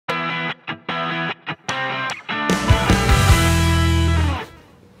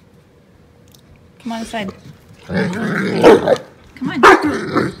Come on inside. Come on.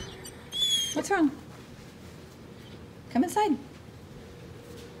 What's wrong? Come inside.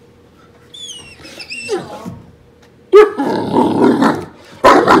 Come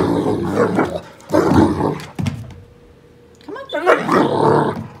on.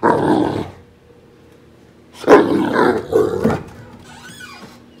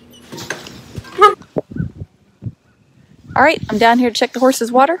 All right, I'm down here to check the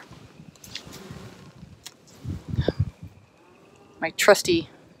horse's water. My trusty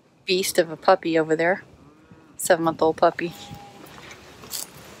beast of a puppy over there, 7-month-old puppy.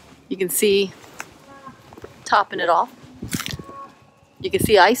 You can see topping it off. You can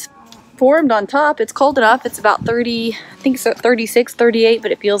see ice formed on top. It's cold enough. It's about 30, I think so, 36, 38,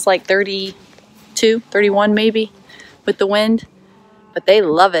 but it feels like 32, 31 maybe with the wind. But they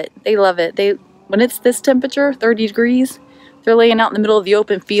love it. They love it. When it's this temperature, 30 degrees, they're laying out in the middle of the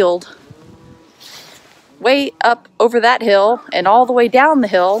open field. Way up over that hill and all the way down the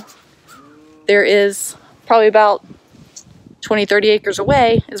hill, there is probably about 20, 30 acres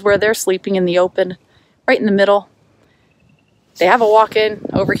away is where they're sleeping in the open, right in the middle. They have a walk-in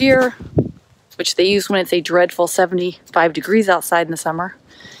over here, which they use when it's a dreadful 75 degrees outside in the summer.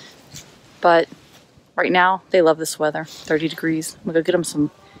 But right now, they love this weather, 30 degrees. I'm gonna go get them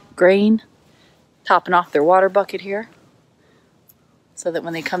some grain, topping off their water bucket here, so that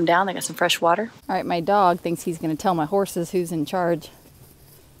when they come down, they got some fresh water. All right, my dog thinks he's gonna tell my horses who's in charge.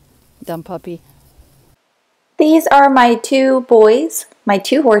 Dumb puppy. These are my two boys, my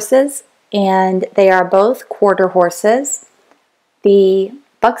two horses, and they are both quarter horses. The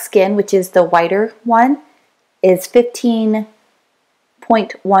buckskin, which is the whiter one, is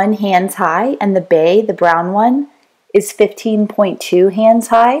 15.1 hands high, and the bay, the brown one, is 15.2 hands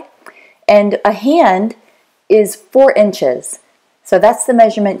high. And a hand is 4 inches. So that's the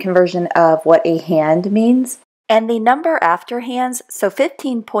measurement conversion of what a hand means. And the number after hands, so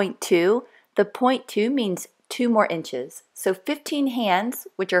 15.2, the 0.2 means 2 more inches. So 15 hands,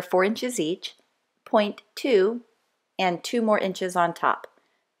 which are 4 inches each, 0.2, and 2 more inches on top.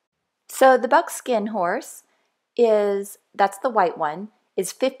 So the buckskin horse that's the white one,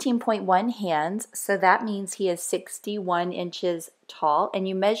 is 15.1 hands. So that means he is 61 inches tall. And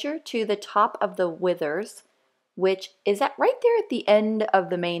you measure to the top of the withers, which is right there at the end of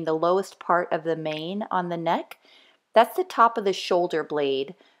the mane, the lowest part of the mane on the neck. That's the top of the shoulder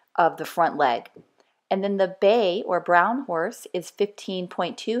blade of the front leg. And then the bay or brown horse is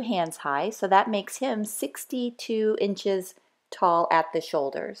 15.2 hands high, so that makes him 62 inches tall at the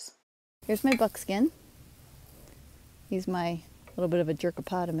shoulders. Here's my buckskin. He's my little bit of a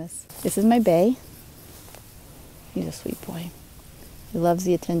jerkopotamus. This is my bay. He's a sweet boy. He loves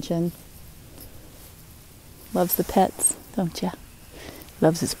the attention. Loves the pets, don't ya?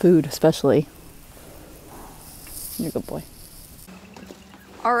 Loves his food, especially. You're a good boy.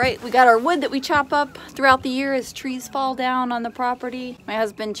 All right, we got our wood that we chop up throughout the year as trees fall down on the property. My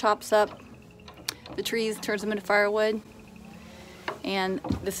husband chops up the trees, turns them into firewood. And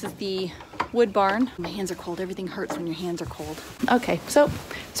this is the wood barn. My hands are cold. Everything hurts when your hands are cold. Okay, so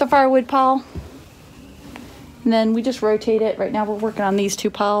it's a firewood pile. And then we just rotate it. Right now we're working on these 2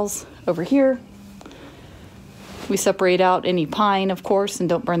 piles over here. We separate out any pine, of course, and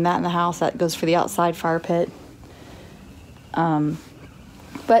don't burn that in the house. That goes for the outside fire pit.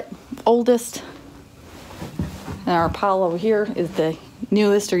 But oldest, and our pile over here is the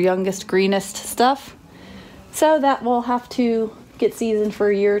newest or youngest, greenest stuff. So that will have to get seasoned for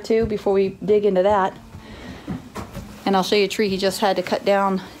a year or 2 before we dig into that. And I'll show you a tree he just had to cut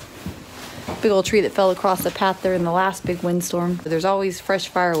down. Big old tree that fell across the path there in the last big windstorm. There's always fresh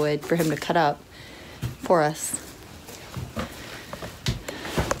firewood for him to cut up for us.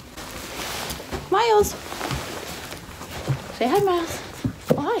 Miles! Say hi, Miles.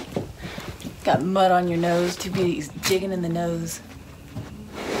 Oh, hi. Got mud on your nose. Too bad he's digging in the nose.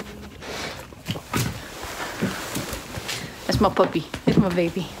 That's my puppy. That's my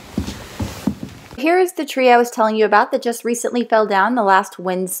baby. Here is the tree I was telling you about that just recently fell down the last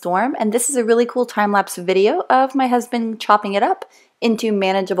windstorm. And this is a really cool time-lapse video of my husband chopping it up into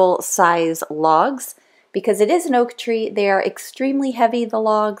manageable size logs. Because it is an oak tree, they are extremely heavy, the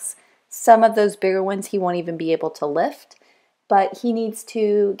logs. Some of those bigger ones he won't even be able to lift. But he needs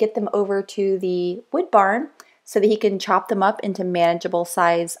to get them over to the wood barn so that he can chop them up into manageable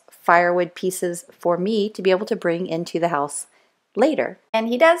size firewood pieces for me to be able to bring into the house later. And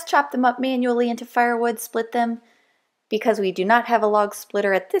he does chop them up manually into firewood, split them, because we do not have a log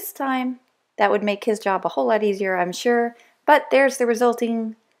splitter at this time. That would make his job a whole lot easier, I'm sure. But there's the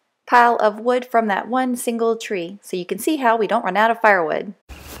resulting pile of wood from that one single tree. So you can see how we don't run out of firewood.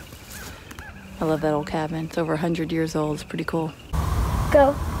 I love that old cabin. It's over 100 years old. It's pretty cool.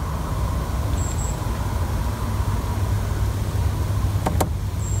 Go.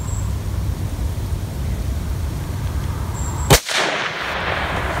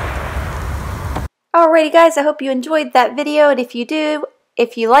 Alrighty guys, I hope you enjoyed that video, and if you do,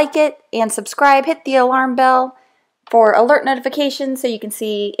 if you like it and subscribe, hit the alarm bell for alert notifications so you can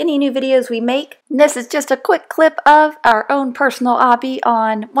see any new videos we make. And this is just a quick clip of our own personal hobby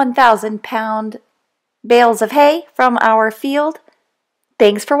on 1,000-pound bales of hay from our field.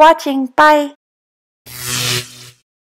 Thanks for watching. Bye.